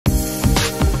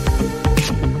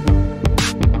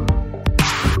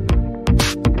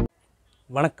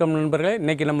வணக்கம் நண்பர்களே,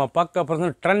 இன்றைக்கி நம்ம பார்க்க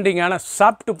போகிறது ட்ரெண்டிங்கான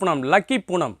சாஃப்ட் பூனம், லக்கி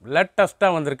பூனம்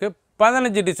லேட்டஸ்ட்டாக வந்திருக்கு.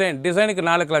 15 டிசைனுக்கு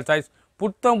 4 கலர் சாய்ஸ்,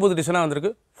 புத்தம் புது டிசைனாக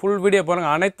வந்திருக்கு. ஃபுல் வீடியோ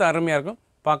பாருங்கள், அனைத்தும் அருமையாக இருக்கும்,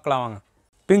 பார்க்கலாம் வாங்க.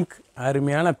 பிங்க்,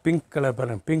 அருமையான பிங்க் கலர்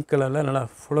பாருங்கள். பிங்க் கலரில் நல்லா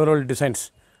ஃப்ளோரல் டிசைன்ஸ்,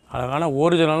 அழகான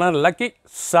ஒரிஜினலான lucky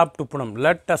soft Poonam,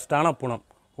 லேட்டஸ்ட்டான Poonam,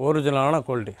 ஒரிஜினலான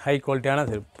quality, high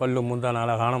குவாலிட்டியான பல்லு முந்தான,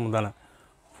 அழகான முந்தான,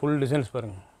 ஃபுல் டிசைன்ஸ்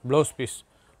பாருங்கள். Blouse piece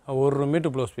 1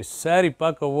 metre blouse piece. Sari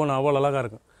பார்க்க ஒவ்வொன்று அவ்வளோ அழகாக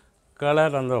இருக்கும்.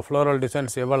 கலர் அந்த ஃப்ளோரல்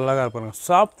டிசைன்ஸ் எவ்வளோ அழகாக இருப்பாங்க.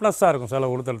 சாஃப்ட்னஸாக இருக்கும் சில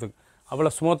உடுத்துறதுக்கு, அவ்வளோ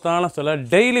ஸ்மூத்தான சில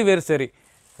டெய்லி வேர் சரி,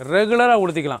 ரெகுலராக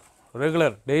உடுத்திக்கலாம்.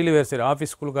 ரெகுலர் டெய்லி வேர் சரி,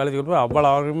 ஆஃபீஸ் ஸ்கூல் காலேஜுக்கு போய் அவ்வளோ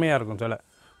அருமையாக இருக்கும். சில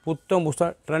புத்தம்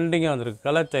புதுசாக ட்ரெண்டிங்காக வந்திருக்கு.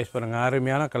 கலர் சாய்ஸ் பாருங்கள்,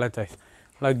 அருமையான கலர் சாய்ஸ்.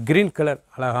 நல்லா க்ரீன் கலர்,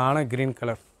 அழகான க்ரீன்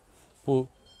கலர் பூ.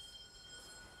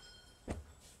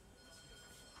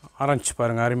 ஆரஞ்சு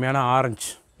பாருங்கள், அருமையான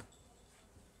ஆரஞ்சு.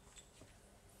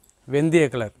 வெந்தய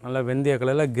கலர், நல்லா வெந்தய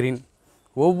கலரில் க்ரீன்.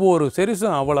 ஒவ்வொரு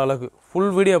செரிஸும் அவ்வளோ அழகு. ஃபுல்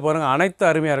வீடியோ பாருங்கள், அனைத்தும்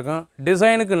அருமையாக இருக்கும்.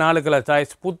 டிசைனுக்கு 4 கலர்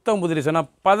சாய்ஸ், புத்தம் புது டிசைனாக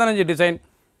 15 டிசைன்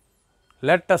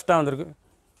லேட்டஸ்ட்டாக வந்திருக்கு.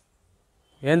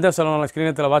 எந்த செலவான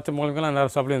ஸ்க்ரீனத்தில் வாட்ஸ்அப் மூலிக்கலாம்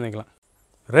நிறைய சாப்பிட்டு வந்துக்கலாம்.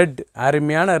 ரெட்,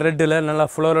 அருமையான ரெட்டில் நல்லா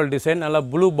ஃப்ளோரல் டிசைன், நல்லா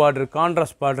blue border,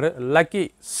 contrast border, lucky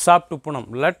soft Poonam,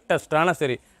 லேட்டஸ்ட்டான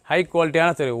சரி, ஹை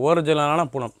குவாலிட்டியான சரி, ஒரிஜினலான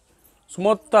பூனம்,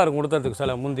 ஸ்மூத்தாக இருக்கும் கொடுத்ததுக்கு.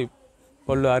 சில முந்தி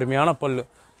பல்லு, அருமையான பல்லு,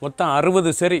 மொத்தம்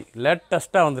 60 சரி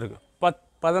லேட்டஸ்ட்டாக வந்திருக்கு.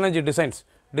 15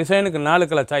 டிசைனுக்கு 4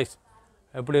 கலர் சாய்ஸ்.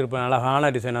 எப்படி இருப்பேன்,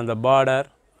 அழகான டிசைன். அந்த பார்டர்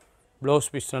ப்ளவுஸ்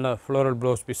பீஸ், நல்லா ஃப்ளோரல்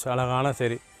ப்ளவுஸ் பீஸ், அழகான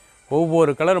சரி.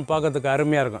 ஒவ்வொரு கலரும் பார்க்கறதுக்கு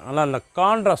அருமையாக இருக்கும். நல்லா அந்த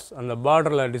கான்ட்ராஸ்ட், அந்த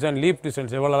பார்டரில் டிசைன், லீப்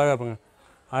டிசைன்ஸ் எவ்வளோ அழகாக இருப்பாங்க.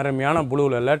 அருமையான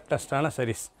ப்ளூவில் லேட்டஸ்ட்டான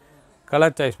சாரீஸ்.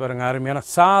 கலர் சாய்ஸ் பாருங்கள், அருமையான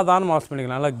சாதாரண வாஷ்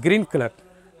பண்ணிக்கலாம். நல்லா க்ரீன் கலர்,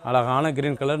 அழகான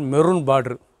க்ரீன் கலர், மெரூன்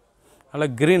பார்ட்ரு, நல்லா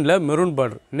க்ரீனில் மெரூன்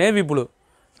பார்ட்ரு, நேவி ப்ளூ,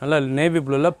 நல்லா நேவி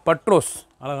ப்ளூவில் பட்ரோஸ்,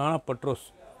 அழகான பட்ரோஸ்.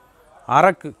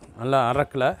 அரக்கு, நல்லா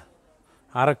அரக்கில்,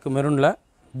 அரக்கு மெரூனில்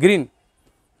green.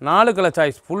 4 colour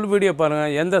choice. Full video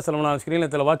பாருங்கள். எந்த செலவுனா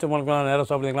ஸ்க்ரீனில் வாட்ஸ்அப் பண்ணிக்கலாம், நேரம்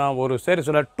சாப்பிட்டுக்கலாம். ஒரு சரி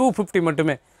சொல்ல 250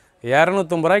 மட்டுமே,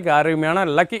 250 ரூபாய்க்கு அருமையான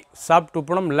லக்கி சாஃப்ட்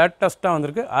பூனம் லேட்டஸ்ட்டாக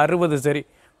வந்திருக்கு. 60 சரி,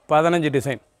 15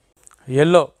 டிசைன்.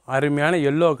 எல்லோ, அருமையான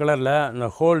எல்லோ கலரில் இந்த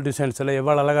ஹோல் டிசைன்ஸில்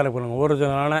எவ்வளோ அழகாக இருக்கும்.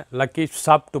 ஒரிஜினலான லக்கி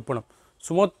சாஃப்ட் பூனம்,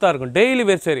 ஸ்மூத்தாக இருக்கும். டெய்லி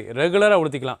வேர் சரி, ரெகுலராக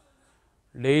உடுத்திக்கலாம்.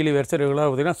 டெய்லி வேர் சரி ரெகுலராக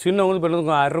உடுத்திக்கலாம். சின்னவங்க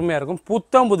பெரியவங்க அருமையாக இருக்கும்.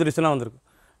 புத்தம் புது டிசைனாக வந்திருக்கு.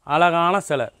 அழகான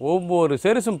சிலை, ஒவ்வொரு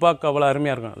செரிஸும் பார்க்க அவ்வளோ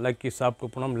அருமையாக இருக்கும். Lucky soft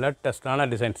Poonam, லேட்டஸ்ட்டான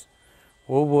designs.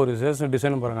 ஒவ்வொரு செரிஸும்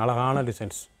டிசைனும் பாருங்கள், அழகான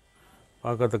டிசைன்ஸ்,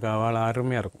 பார்க்கறதுக்கு அவ்வளோ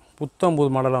அருமையாக இருக்கும். புத்தம்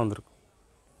புது மாடலாக வந்திருக்கு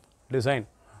டிசைன்.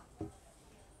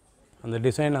 அந்த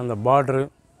டிசைன், அந்த பார்ட்ரு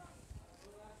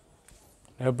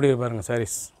எப்படி பாருங்கள்.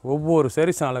 சாரீஸ் ஒவ்வொரு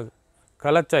சாரீஸும் அழகு.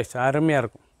 கலர் சாய்ஸ் அருமையாக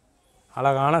இருக்கும்.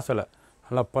 அழகான சிலை,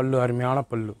 நல்லா பல்லு, அருமையான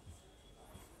பல்லு,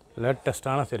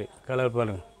 லேட்டஸ்ட்டான சரி. கலர்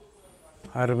பாருங்கள்,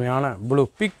 அருமையான ப்ளூ,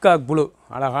 பிக்காக் ப்ளூ,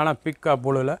 அழகான பிக்காக்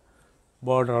ப்ளூவில்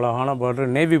பார்டர், அழகான பார்டர்,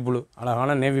 நேவி ப்ளூ,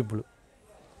 அழகான நேவி ப்ளூ,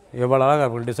 எவ்வளோ அழகாக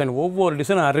இருக்கும் டிசைன். ஒவ்வொரு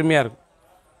டிசைனும் அருமையாக இருக்கும்.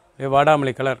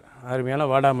 வாடாமல்லி கலர், அருமையான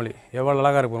வாடாமல்லி, எவ்வளோ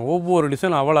அழகாக இருக்கும். ஒவ்வொரு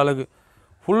டிசைனும் அவ்வளோ அழகு.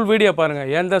 ஃபுல் வீடியோ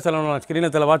பாருங்கள். எந்த சில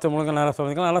ஸ்க்ரீனத்தில் வாட்ஸ்அப் மூலம் நேரம்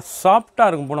சொல்லிக்கலாம். நல்லா சாஃப்டாக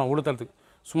இருக்கும் பூனம் உடுத்துறதுக்கு.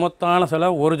 ஸ்மூத்தான சிலை,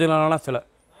 ஒரிஜினலான சிலை,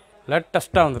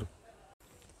 லேட்டஸ்ட்டாக வந்துருக்கு.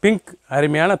 பிங்க்,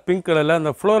 அருமையான பிங்க் கலரில்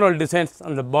அந்த ஃப்ளோரல் டிசைன்ஸ்,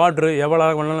 அந்த பார்ட்ரு எவ்வளோ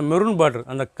அழகாக பண்ணாலும் மெரூன் பார்ட்ரு,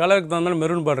 அந்த கலருக்கு தகுந்த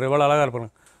மெரூன் பார்ட்ரு எவ்வளோ அழகாக இருப்பாங்க.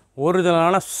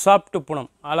 ஒரிஜினலான சாஃப்ட் பூனம்,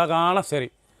 அழகான சரி.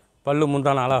 பல்லு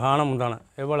முந்தான, அழகான முந்தான,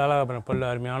 எவ்வளோ அழகாக பாருங்கள். பல்லு,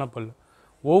 அருமையான பல்லு.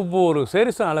 ஒவ்வொரு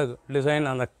சரிஸும் அழகு. டிசைன்,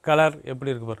 அந்த கலர்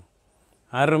எப்படி இருக்குது பாருங்கள்.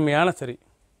 அருமையான சரி,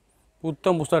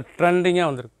 புத்தம் புதுசாக ட்ரெண்டிங்காக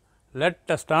வந்திருக்கு.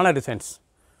 லேட்டஸ்ட்டான டிசைன்ஸ்,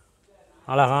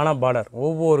 அழகான பார்டர்,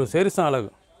 ஒவ்வொரு சரிஸும்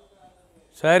அழகு.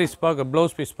 சாரீஸ் பார்க்க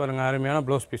ப்ளவுஸ் பீஸ் பாருங்கள், அருமையான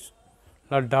blouse piece,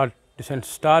 dot designs,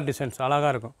 star designs, அழகாக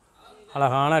இருக்கும்.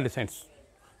 அழகான டிசைன்ஸ்.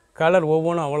 கலர்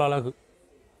ஒவ்வொன்றும் அவ்வளோ அழகு.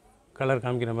 கலர்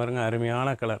காமிக்கிற பாருங்கள்,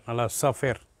 அருமையான கலர், நல்லா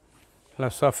சஃபேர், நல்லா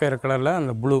சஃபேர் கலரில்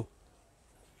அந்த ப்ளூ,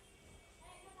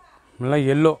 நல்லா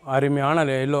எல்லோ, அருமையான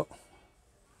yellow,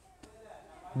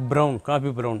 brown,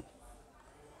 coffee brown,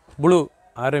 blue,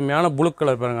 அருமையான ப்ளூ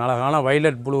கலர் பாருங்கள், அழகான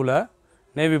வைலட் ப்ளூவில்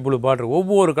நேவி ப்ளூ பார்டர்.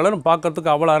 ஒவ்வொரு கலரும்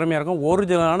பார்க்கறதுக்கு அவ்வளோ அருமையாக இருக்கும்.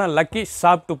 ஒரிஜினலான லக்கி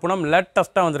சாஃப்ட் பூனம்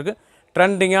லேட்டஸ்ட்டாக வந்திருக்கு.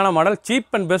 ட்ரெண்டிங்கான மாடல்,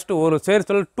 சீப் அண்ட் பெஸ்ட்டு. ஒரு சேர்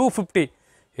சொல்ல 250,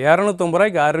 250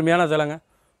 ரூபாய்க்கு அருமையான சிலைங்க.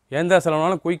 எந்த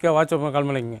செலவுனாலும் குயிக்காக வாட்ஸ்அப் கால்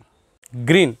பண்ணிக்கங்க.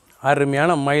 க்ரீன்,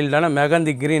 அருமையான மைல்டான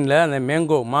மெகந்தி க்ரீனில் அந்த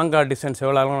மேங்கோ, மாங்காய் டிசைன்ஸ்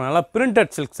எவ்வளோ அழகாக, நல்லா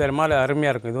பிரிண்டட் சில்க் சாரி மாதிரி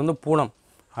அருமையாக இருக்கும். இது பூனம்,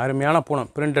 அருமையான பூனம்,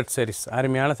 பிரிண்டட் சாரீஸ்,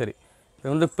 அருமையான சரி.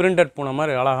 இது பிரிண்டட் பூனம்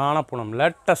மாதிரி அழகான பூனம்,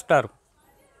 லேட்டஸ்ட்டாக இருக்கும்.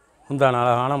 முந்தான,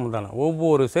 அழகான முந்தான,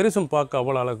 ஒவ்வொரு சரிஸும் பார்க்க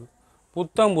அவ்வளோ அழகு.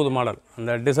 புத்தம் புது மாடல்,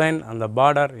 அந்த டிசைன், அந்த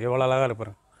பார்டர் எவ்வளோ அழகாக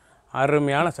இருப்பாங்க.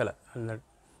 அருமையான சிலை, அந்த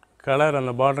கலர்,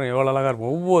 அந்த பார்டர் எவ்வளோ அழகாக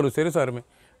இருக்கும். ஒவ்வொரு சரிஸும் அருமை.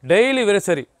 டெய்லி வேறு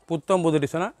சரி, புத்தம் புது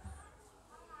டிசைனாக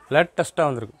லேட்டஸ்ட்டாக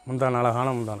வந்திருக்கு. முந்தான, அழகான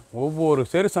முந்தான, ஒவ்வொரு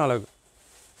சரிஸும் அழகு.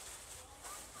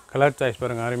 கலர் சாய்ஸ்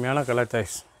பாருங்கள், அருமையான கலர்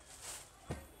சாய்ஸ்.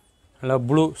 நல்லா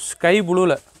ப்ளூ, ஸ்கை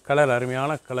ப்ளூவில் கலர்,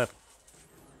 அருமையான கலர்.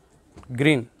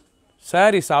 க்ரீன்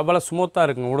சாரீஸ் அவ்வளோ ஸ்மூத்தாக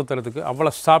இருக்குங்க, உடுத்துறதுக்கு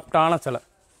அவ்வளோ சாஃப்டான சிலை.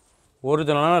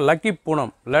 ஒரிஜினலான லக்கி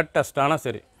பூனம், லேட்டஸ்ட்டான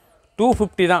சரி.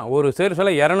 250 தான் ஒரு சேரு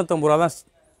சிலை. 250 ரூபா தான்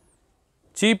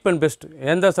சீப் அண்ட் பெஸ்ட்.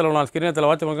 எந்த செலவுனாலும் ஸ்கிரீனத்தில்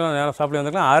வாட்ச் பண்ணிக்கலாம், நேரம் சாப்பிட்டு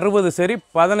வந்துக்கலாம். 60 சரி,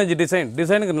 15 டிசைன்.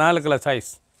 டிசைனுக்கு 4 கலர்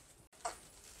சாய்ஸ்.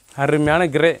 அருமையான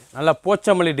கிரே, நல்லா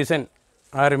போச்சமல்லி டிசைன்.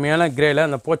 அருமையான கிரேயில்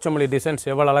அந்த போச்சமல்லி டிசைன்ஸ்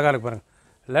எவ்வளோ அழகாக இருக்கு பாருங்கள்.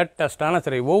 லேட்டஸ்ட்டான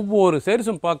சரி. ஒவ்வொரு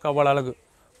சேரீஸும் பார்க்க அவ்வளோ அழகு.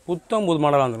 புத்தம் புது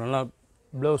மாடலாக வந்துடும். நல்லா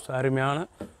ப்ளவுஸ், அருமையான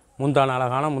முந்தான,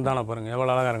 அழகான முந்தான பாருங்கள்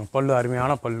எவ்வளோ அழகாக இருக்கும். பல்லு,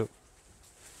 அருமையான பல்லு.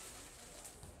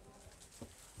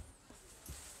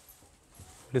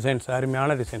 டிசைன்ஸ்,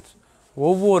 அருமையான டிசைன்ஸ்.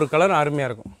 ஒவ்வொரு கலரும் அருமையாக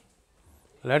இருக்கும்.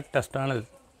 லேட்டஸ்ட்டானது.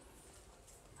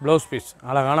 ப்ளவுஸ் பீஸ்,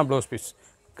 அழகான ப்ளவுஸ் பீஸ்.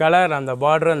 கலர், அந்த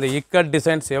பார்டர், அந்த இக்கட்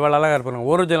டிசைன்ஸ் எவ்வளோ அழகாக இருப்பாங்க.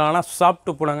 ஒரிஜினலான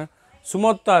சாப்பிட்டு போனாங்க,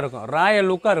 சுமத்தாக இருக்கும், ராயல்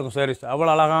லுக்காக இருக்கும் சாரீஸ்.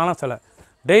 அவ்வளோ அழகான சிலை.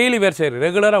 டெய்லி வேர் சாரி,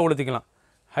 ரெகுலராக உடுத்திக்கலாம்.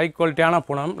 ஹை குவாலிட்டியான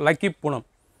Poonam, lucky Poonam.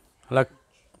 Luck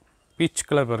peach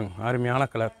colour பாருங்கள், அருமையான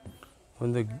கலர்.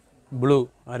 வந்து ப்ளூ,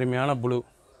 அருமையான ப்ளூ.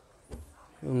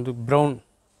 வந்து ப்ரௌன்,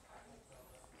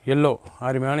 எல்லோ,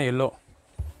 அருமையான எல்லோ.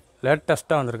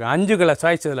 லேட்டஸ்ட்டாக வந்திருக்கு. 5 கலர்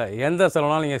சாய்ஸ். இதில் எந்த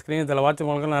செலவுனாலும் நீங்கள் ஸ்க்ரீனில் வாட்ச்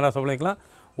பண்ணுங்க, நிறையா சொல்லிக்கலாம்.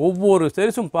 ஒவ்வொரு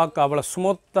சேரீஸும் பார்க்க அவ்வளோ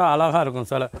ஸ்மூத்தாக அழகாக இருக்கும்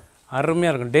சிலை.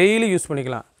 அருமையாக இருக்கும். டெய்லி யூஸ்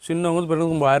பண்ணிக்கலாம். சின்னவங்க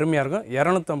பெருங்க ரொம்ப அருமையாக இருக்கும்.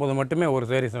 250 மட்டுமே ஒரு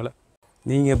சேரீஸ் விலை.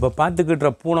 நீங்கள் இப்போ பார்த்துக்கிட்ட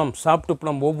பூனம், சாஃப்ட்டு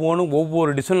பூனம் ஒவ்வொன்றும் ஒவ்வொரு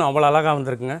டிசைனும் அவ்வளோ அழகாக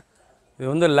வந்திருக்குங்க. இது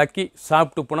வந்து லக்கி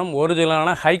சாஃப்ட்டு பூனம்,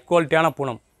 ஒரிஜினலான ஹை குவாலிட்டியான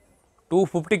பூனம்.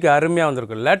 250க்கு அருமையாக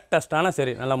வந்திருக்கு. லேட்டஸ்ட்டான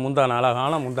சரி. நல்லா முந்தான,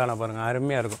 அழகான முந்தான பாருங்கள்,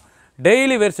 அருமையாக இருக்கும்.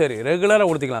 டெய்லி வேர் சரி, ரெகுலராக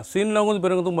உடுத்திக்கலாம். சின்னவங்க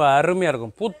பெருங்க ரொம்ப அருமையாக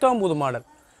இருக்கும். புத்தம் புது மாடல்.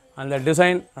 அந்த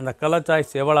டிசைன், அந்த கலர்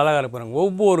சாய்ஸ் எவ்வளோ அழகாக இருப்பாங்க.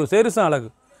 ஒவ்வொரு சேரீஸும் அழகு.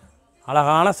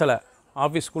 அழகான சிலை.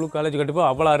 ஆஃபீஸ், ஸ்கூலு, காலேஜ் கட்டிப்போ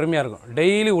அவ்வளோ அருமையாக இருக்கும்.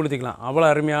 டெய்லி உடுத்திக்கலாம். அவ்வளோ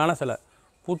அருமையான சிலை.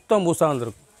 புத்தம் புதுசாக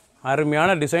வந்திருக்கும்.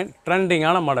 அருமையான டிசைன்,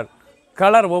 ட்ரெண்டிங்கான மாடல்.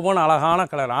 கலர் ஒவ்வொன்றும் அழகான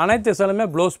கலர். அனைத்து சிலையுமே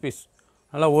ப்ளவுஸ் பீஸ்.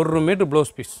 நல்லா 1 மீட்டர்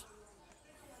ப்ளவுஸ் பீஸ்.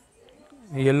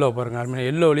 எல்லோ பாருங்கள், அருமையான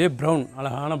எல்லோலேயே ப்ரௌன்,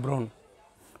 அழகான ப்ரௌன்.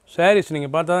 சாரீஸ்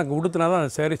நீங்கள் பார்த்தா தான் உடுத்தினா தான்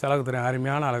அந்த சாரீஸ் அழகு தெரியும்.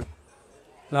 அருமையான அழகு.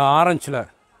 இல்லை ஆரஞ்சில்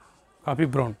காஃபி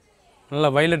ப்ரௌன், நல்ல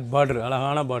வைலட் பார்டர்,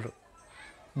 அழகான பார்டர்.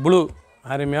 ப்ளூ,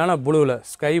 அருமையான ப்ளூவில்,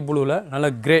 ஸ்கை ப்ளூவில் நல்ல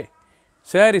கிரே.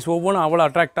 சாரீஸ் ஒவ்வொன்றும் அவ்வளோ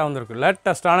அட்ராக்டாக வந்திருக்கு.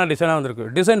 லேட்டஸ்ட்டான டிசைனாக வந்திருக்கு.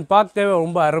 டிசைன் பார்க்கவே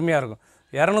ரொம்ப அருமையாக இருக்கும்.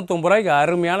 250 ரூபாய்க்கு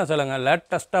அருமையான சிலைங்க.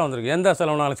 லேட்டஸ்ட்டாக வந்திருக்கு. எந்த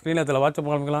செலவுனாலும் ஸ்க்ரீனத்தில் வாட்ஸ்அப்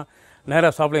பண்ணிக்கலாம்,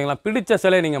 நேராக சாப்பிடுங்களா. பிடிச்ச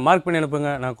சிலையை நீங்கள் மார்க் பண்ணி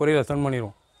அனுப்புங்க, நான் கொரியரில் சென்ட்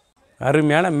பண்ணிடுவோம்.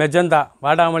 அருமையான மெஜந்தா,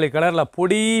 வாடாமல்லி கலரில்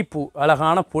பொடிப்பூ,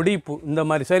 அழகான பொடிப்பூ. இந்த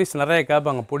மாதிரி சாரீஸ் நிறைய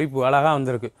கேட்பாங்க. பொடிப்பூ அழகாக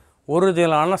வந்திருக்கு.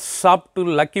 ஒரிஜினலான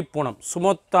சாஃப்ட்டு லக்கி பூனம்,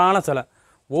 சுமத்தான சிலை.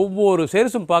 ஒவ்வொரு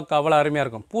சேரீஸும் பார்க்க அவ்வளோ அருமையாக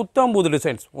இருக்கும். புத்தம் புது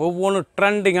டிசைன்ஸ், ஒவ்வொன்றும்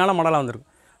ட்ரெண்டிங்கான மாடலாக வந்திருக்கு.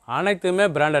 அனைத்துமே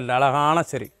பிராண்டட், அழகான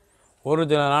சரி.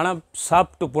 ஒரிஜினலான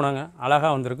சாஃப்ட்டு பூனங்க,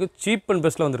 அழகாக வந்திருக்கு. சீப் அண்ட்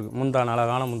பெஸ்ட்டில் வந்திருக்கு. முந்தான,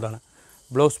 அழகான முந்தான.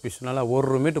 ப்ளவுஸ் பீஸ், நல்லா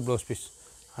 1 மீட்டர் ப்ளவுஸ் பீஸ்.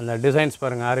 அந்த டிசைன்ஸ்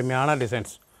பாருங்கள், அருமையான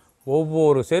டிசைன்ஸ்.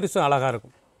 ஒவ்வொரு சேரீஸும் அழகாக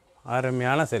இருக்கும்.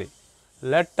 அருமையான சரி.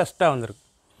 லேட்டஸ்ட்டாக வந்திருக்கு.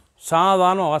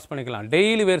 சாதாரண வாஷ் பண்ணிக்கலாம்.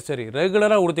 டெய்லி வேர் சரி,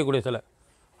 ரெகுலராக உடுத்தக்கூடிய சிலை.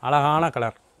 அழகான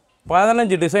கலர்.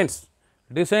 15 டிசைன்ஸ்.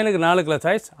 டிசைனுக்கு 4 கலர்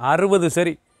சாய்ஸ். 60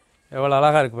 சரி. எவ்வளோ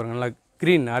அழகாக இருக்குது பாருங்கள். நல்லா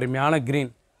க்ரீன், அருமையான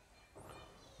க்ரீன்.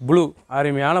 ப்ளூ,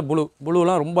 அருமையான ப்ளூ.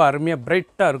 ப்ளூலாம் ரொம்ப அருமையாக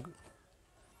பிரைட்டாக இருக்குது.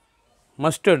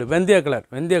 மஸ்டர்டு, வெந்தய கலர்.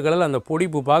 வெந்தய கலரில் அந்த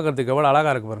பொடிப்பு பார்க்குறதுக்கு எவ்வளோ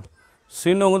அழகாக இருக்குது பாருங்கள்.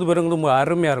 சின்னவங்க பெருங்க ரொம்ப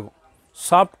அருமையாக இருக்கும்.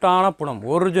 சாஃப்டான பூனம்,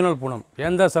 ஒரிஜினல் பூனம்.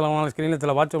 எந்த செலவான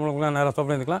ஸ்க்ரீனில் வாட்ஸ்அப் பண்ணிக்கலாம், நேரம்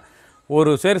சாப்பிட்டு இருந்துக்கலாம்.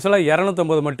 ஒரு சேரீஸில்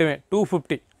 250 மட்டுமே.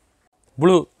 250.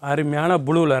 ப்ளூ, அருமையான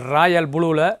ப்ளூவில், ராயல்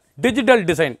ப்ளூவில் டிஜிட்டல்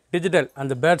டிசைன். டிஜிட்டல்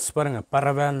அந்த பேர்ட்ஸ் பாருங்கள்,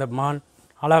 பறவை, அந்த மான்,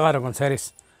 அழகாக இருக்கும் சாரீஸ்.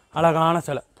 அழகான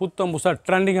சிலை. புத்தம் புதுசாக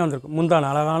ட்ரெண்டிங்காக வந்திருக்கு. முந்தான,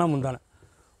 அழகான முந்தான.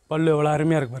 பல்லு எவ்வளோ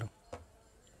அருமையாக இருக்குது பாருங்கள்.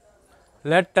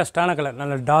 லேட்டஸ்ட்டான கலர்,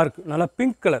 நல்ல டார்க், நல்ல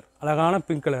பிங்க் கலர், அழகான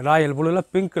பிங்க் கலர். ராயல் ப்ளூவில்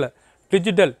பிங்க் கலர்.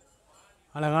 டிஜிட்டல்,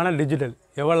 அழகான டிஜிட்டல்.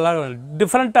 எவ்வளோ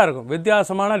டிஃப்ரெண்ட்டாக இருக்கும்.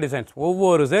 வித்தியாசமான டிசைன்ஸ்.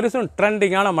 ஒவ்வொரு சேரீஸும்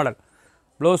ட்ரெண்டிங்கான மாடல்.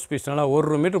 ப்ளவுஸ் பீஸ், நல்லா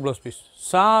 1 மீட்டர் ப்ளவுஸ் பீஸ்.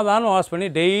 சாதாரண வாஷ் பண்ணி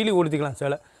டெய்லி உடுத்திக்கலாம்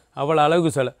சிலை. அவ்வளோ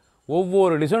அழகு சிலை.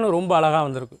 ஒவ்வொரு டிசைனும் ரொம்ப அழகாக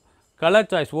வந்திருக்கு. கலர்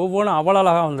சாய்ஸ் ஒவ்வொன்றும் அவ்வளோ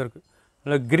அழகாக வந்திருக்கு.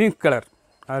 நல்ல க்ரீன் கலர்,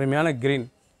 அருமையான க்ரீன்.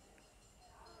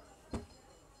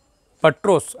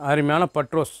 பட்ரோஸ், அருமையான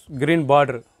பட்ரோஸ், க்ரீன்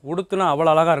பார்டர். உடுத்துனா அவ்வளோ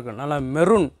அழகாக இருக்கும். நல்லா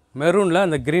மெரூன், மெரூனில்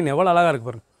அந்த க்ரீன் எவ்வளோ அழகாக இருக்குது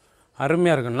பாருங்கள்.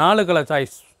 அருமையாக இருக்கும். 4 கலர்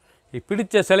சாய்ஸ்.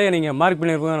 பிடிச்ச சிலையை நீங்கள் மார்க்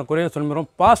பண்ணியிருக்கோங்க, குறைய சொல்லிடுறோம்.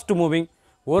 Fast moving,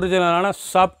 ஒரிஜினலான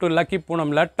soft lucky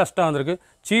Poonam. லேட்டஸ்ட்டாக வந்திருக்கு.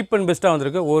 சீப் அண்ட் பெஸ்ட்டாக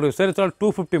வந்திருக்கு. ஒரு சேரீஸில்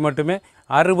 250 மட்டுமே.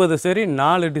 60 சரி,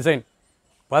 4 டிசைன்,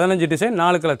 15 டிசைன்,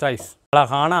 4 கலர் சாய்ஸ்.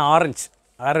 அழகான ஆரஞ்சு,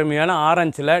 அருமையான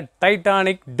ஆரஞ்சில்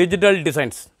Titanic digital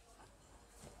designs.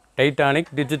 Titanic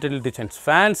digital designs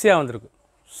ஃபேன்சியாக வந்திருக்கு.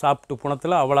 சாஃப்ட்டு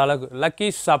புணத்தில் அவ்வளோ அழகு. லக்கி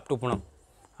சாஃப்ட்டு புணம்,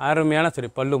 அருமையான சரி.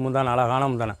 பல்லு முந்தான, அழகான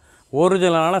முந்தான.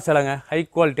 ஒரிஜினலான சிலைங்க, ஹை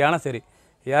குவாலிட்டியான சரி.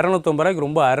 250 ரூபாய்க்கு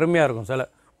ரொம்ப அருமையாக இருக்கும் சிலை.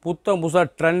 புத்தம் புதுசாக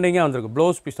ட்ரெண்டிங்காக வந்திருக்கு.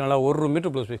 ப்ளவுஸ் பீஸ் நல்லா 1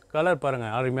 மீட்டர் ப்ளவுஸ் பீஸ். கலர்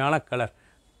பாருங்கள், அருமையான கலர்.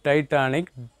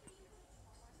 Titanic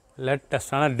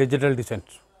லேட்டஸ்டான digital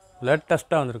designs.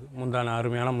 லேட்டஸ்ட்டாக வந்திருக்கு. முந்தான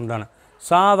அருமையான முந்தான.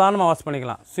 சாதாரணமாக வாஷ்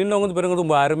பண்ணிக்கலாம். சின்னவங்க பெருங்கிறது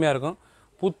ரொம்ப அருமையாக இருக்கும்.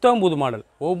 புத்தம் புது மாடல்.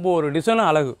 ஒவ்வொரு டிசைனும்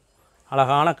அழகு.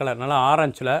 அழகான கலர். நல்லா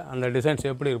ஆரஞ்சில் அந்த டிசைன்ஸ்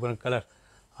எப்படி இருப்பாங்க கலர்.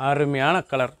 அருமையான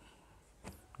கலர்.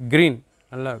 க்ரீன்,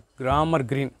 நல்ல grammar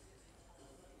green.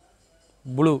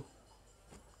 Blue,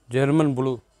 German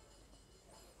blue.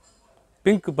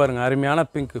 Pink பாருங்கள், அருமையான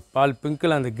பிங்க். பால்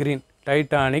பிங்க்கில் அந்த க்ரீன்.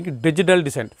 Titanic digital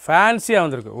design. ஃபேன்சியாக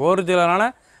வந்திருக்கு. ஒரிஜினலான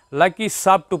லக்கி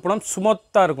சாஃப்ட் பணம்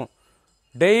சுமத்தாக இருக்கும்.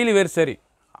 டெய்லி வேர் சரி.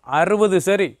 60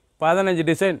 சரி, 15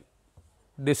 டிசைன்.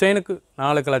 டிசைனுக்கு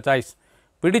 4 கலர் சாய்ஸ்.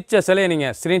 பிடிச்ச சிலையை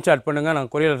நீங்கள் ஸ்க்ரீன்ஷாட் பண்ணுங்கள்,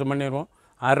 நாங்கள் கொரியர் பண்ணிடுவோம்.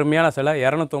 அருமையான சிலை.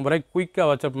 250 ரூபாய்க்கு குயிக்காக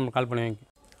வாட்ஸ்அப் கால் பண்ணுவீங்க.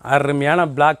 அருமையான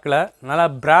பிளாக்கில் நல்லா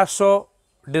பிராஷோ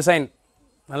டிசைன்.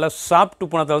 நல்லா சாஃப்ட்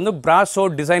பணத்தில் வந்து பிராஷோ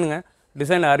டிசைனுங்க.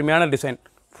 டிசைன் அருமையான டிசைன்.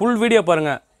 ஃபுல் வீடியோ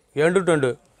பாருங்கள். எண்டு டு எண்டு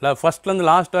இல்லை, ஃபஸ்ட்லேருந்து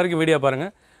லாஸ்ட் வரைக்கும் வீடியோ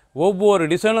பாருங்கள். ஒவ்வொரு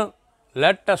டிசைனும்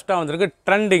லேட்டஸ்ட்டாக வந்திருக்கு.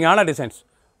 ட்ரெண்டிங்கான டிசைன்ஸ்.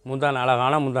 முந்தான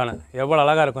அழகான முந்தான. எவ்வளோ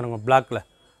அழகாக இருக்கும் பிளாக்கில்.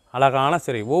 அழகான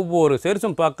சரி. ஒவ்வொரு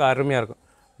செரிசும் பார்க்க அருமையாக இருக்கும்.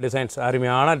 டிசைன்ஸ்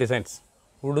அருமையான டிசைன்ஸ்.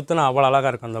 உடுத்துனா அவ்வளோ அழகாக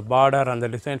இருக்கும். அந்த பார்டர், அந்த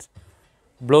designs.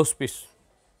 Blouse piece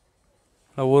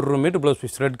 1 metre blouse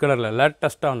piece. Red கலரில்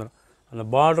லேட்டஸ்ட்டாக வந்துடும். அந்த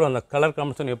பார்டர், அந்த கலர்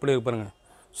காம்பினேஷன் எப்படி இருப்பாருங்க.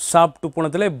 Soft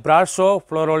பூனத்திலே பிராஷோ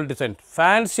floral design.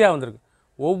 ஃபேன்சியாக வந்திருக்கு.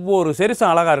 ஒவ்வொரு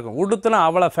செரிசும் அழகாக இருக்கும். உடுத்துனா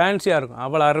அவ்வளோ ஃபேன்சியாக இருக்கும்.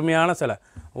 அவ்வளோ அருமையான சிலை.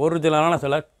 ஒரிஜினலான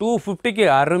சிலை. 250க்கு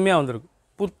அருமையாக வந்திருக்கு.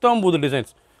 புத்தம் புது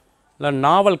டிசைன்ஸ். இல்லை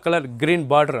நாவல் கலர் க்ரீன்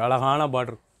பார்டர். அழகான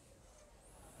பார்டர்.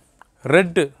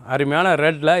 ரெட்டு, அருமையான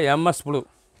ரெட்டில் எம்எஸ் ப்ளூ.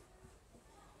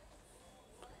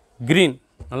 க்ரீன்,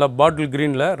 நல்லா பாட்டில்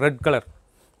க்ரீனில் ரெட் கலர்.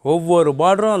 ஒவ்வொரு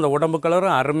பார்டரும் அந்த உடம்பு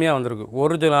கலரும் அருமையாக வந்திருக்கு.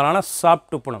 ஒரிஜினலான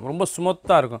சாஃப்ட் பூனம். ரொம்ப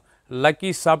ஸ்மூத்தாக இருக்கும். Lucky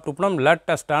soft Poonam.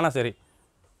 லேட்டஸ்ட்டான சரி.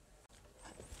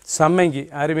 சம்மங்கி,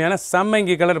 அருமையான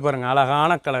சம்மங்கி கலர் பாருங்கள்.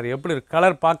 அழகான கலர். எப்படி இருக்குது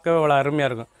கலர், பார்க்கவே அவ்வளோ அருமையாக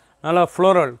இருக்கும். நல்லா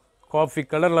ஃப்ளோரல் காஃபி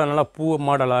கலரில் நல்லா பூ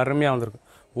மாடல் அருமையாக வந்திருக்கு.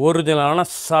 ஒரிஜினலான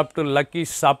சாஃப்ட்டு லக்கி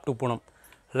சாஃப்ட் பூனம்.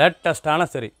 லேட்டஸ்ட்டான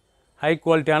சரி. ஹை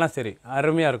குவாலிட்டியான சரி.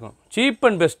 அருமையாக இருக்கும். Cheap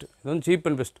and best. இது வந்து cheap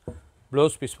and best.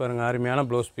 Blouse piece பாருங்கள், அருமையான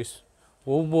ப்ளவுஸ் பீஸ்.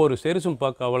 ஒவ்வொரு செரிசும்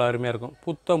பார்க்க அவ்வளோ அருமையாக இருக்கும்.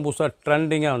 புத்தம் புதுசாக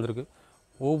ட்ரெண்டிங்காக வந்திருக்கு.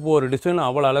 ஒவ்வொரு டிசைனும்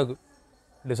அவ்வளோ அழகு.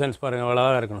 டிசைன்ஸ் பாருங்கள், அவ்வளோ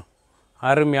அழகாக இருக்கணும்.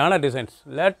 அருமையான டிசைன்ஸ்.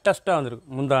 லேட்டஸ்ட்டாக வந்திருக்கு.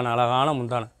 முந்தான அழகான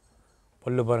முந்தான.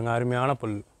 பல்லு பாருங்கள், அருமையான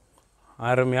பல்லு.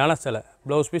 அருமையான சிலை.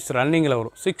 ப்ளவுஸ் பீஸ் ரன்னிங்கில்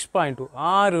வரும். 6.2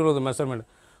 620 மெஷர்மெண்ட்.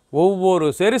 ஒவ்வொரு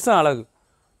செரிசும் அழகு.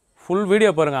 ஃபுல்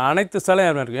வீடியோ பாருங்கள். அனைத்து சிலையும்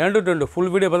அருமையாக இருக்குது. End to end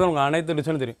full video பார்த்தா உங்களுக்கு அனைத்து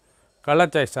டிசைனும் தெரியும்.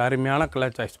 கலர் சாய்ஸ், அருமையான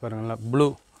கலர் சாய்ஸ் பாருங்களா. ப்ளூ,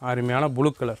 அருமையான ப்ளூ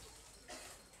கலர்.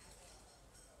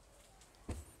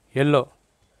 எல்லோ,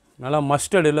 நல்லா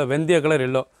மஸ்டர்ட் எல்லோ, வெந்தய கலர்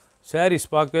எல்லோ. சாரீஸ்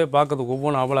பார்க்கறதுக்கு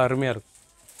ஒவ்வொன்றும் அவ்வளோ அருமையாக இருக்கும்.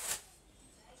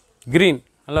 க்ரீன்,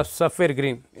 நல்லா சஃபேர்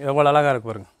க்ரீன். எவ்வளோ அழகாக இருக்கு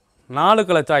பாருங்கள். 4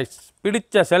 கலர் சாய்ஸ்.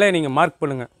 பிடிச்ச சிலையை நீங்கள் மார்க்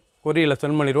பண்ணுங்கள், கொரியரில்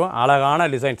சென்ட் பண்ணிடுவோம். அழகான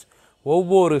டிசைன்ஸ்.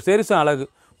 ஒவ்வொரு செரிசும் அழகு.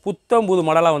 புத்தம் புது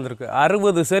மாடலாக வந்திருக்கு.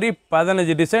 60 சரி,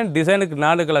 15 டிசைன். டிசைனுக்கு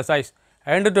 4 colour choice.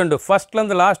 End to end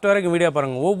ஃபஸ்ட்லேருந்து லாஸ்ட் வரைக்கும் வீடியோ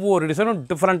பாருங்கள். ஒவ்வொரு டிசைனும்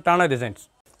டிஃப்ரெண்ட்டான டிசைன்ஸ்.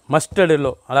 மஸ்டர்ட்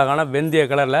எல்லோ, அழகான வெந்தய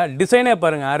கலரில். டிசைனே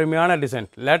பாருங்கள், அருமையான டிசைன்.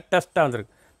 லேட்டஸ்ட்டாக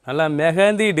வந்திருக்கு. நல்லா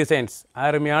மெஹந்தி டிசைன்ஸ்.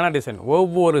 அருமையான டிசைன்.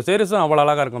 ஒவ்வொரு செரிசும் அவ்வளோ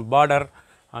அழகாக இருக்கும். பார்டர்,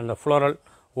 அந்த floral.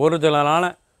 ஒரிஜினலான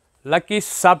lucky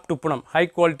soft Poonam. High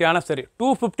குவாலிட்டியான சரி.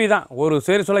 250 தான். ஒரு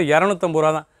செரிஸில் 250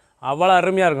 ரூபா தான். அவ்வளோ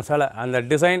அருமையாக இருக்கும் சிலை. அந்த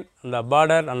டிசைன், அந்த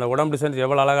பார்டர், அந்த உடம்பு டிசைன்ஸ்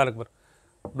எவ்வளோ அழகாக இருக்கு.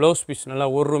 ப்ளவுஸ் பீஸ் நல்லா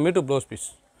 1 மீட்டர் ப்ளவுஸ் பீஸ்.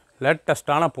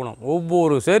 லேட்டஸ்ட்டான பூனம்.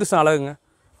 ஒவ்வொரு செரிசும் அழகுங்க.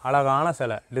 அழகான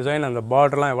சிலை. டிசைன், அந்த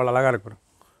பார்டர்லாம் எவ்வளோ அழகாக இருக்கு.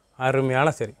 அருமையான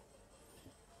சரி.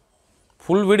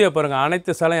 ஃபுல் வீடியோ பாருங்கள்.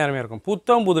 அனைத்து சிலையும் அருமையாக இருக்கும்.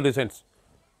 புத்தம் புது டிசைன்ஸ்.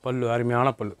 பல்லு, அருமையான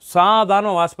பல்லு.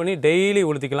 சாதாரண வாஷ் பண்ணி டெய்லி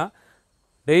உடுத்திக்கலாம்.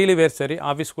 டெய்லி வேர் சரி.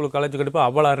 ஆஃபீஸ், ஸ்கூல், காலேஜ் கண்டிப்பாக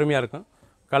அவ்வளோ அருமையாக இருக்கும்.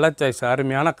 கலர் சாய்ஸ்,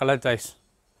 அருமையான கலர் சாய்ஸ்.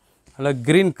 நல்லா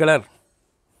க்ரீன் கலர்,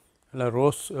 நல்லா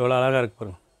ரோஸ் எவ்வளோ அழகாக இருக்குது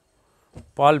பாருங்கள்.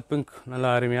 பால் பிங்க், நல்லா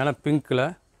அருமையான பிங்க்கில்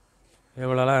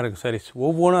எவ்வளோ அழகாக இருக்குது சாரீஸ்.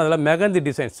 ஒவ்வொன்றும் அதில் மெஹந்தி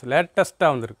டிசைன்ஸ்.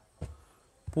 லேட்டஸ்ட்டாக வந்திருக்கு.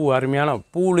 பூ, அருமையான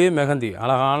பூலேயே மெஹந்தி.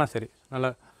 அழகான சரி.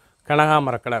 நல்லா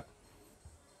கனகாமர colour.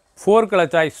 4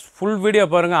 colour choice. Full video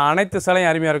பாருங்கள். அனைத்து சிலையும்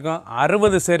அருமையாக இருக்கும்.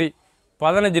 60 சரி,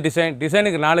 15 டிசைன்.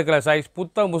 டிசைனுக்கு 4 கலர் சாய்ஸ்.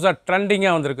 புத்தம் புதுசாக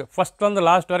ட்ரெண்டிங்காக வந்திருக்கு. ஃபஸ்ட்லேருந்து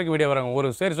லாஸ்ட் வரைக்கும் வீடியோ வராங்க. ஒரு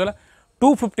சரி சொல்ல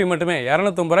 250 மட்டுமே.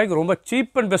 250 ரூபாய்க்கு ரொம்ப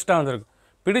சீப் அண்ட் பெஸ்ட்டாக வந்திருக்கு.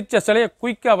 பிடிச்ச சிலையை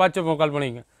குயிக்காக வாட்ஸ்அப் கால்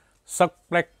பண்ணிங்க.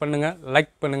 சப்ஸ்கிரைப் பண்ணுங்கள்,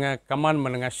 லைக் பண்ணுங்கள், கமெண்ட்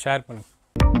பண்ணுங்கள், ஷேர்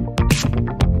பண்ணுங்கள்.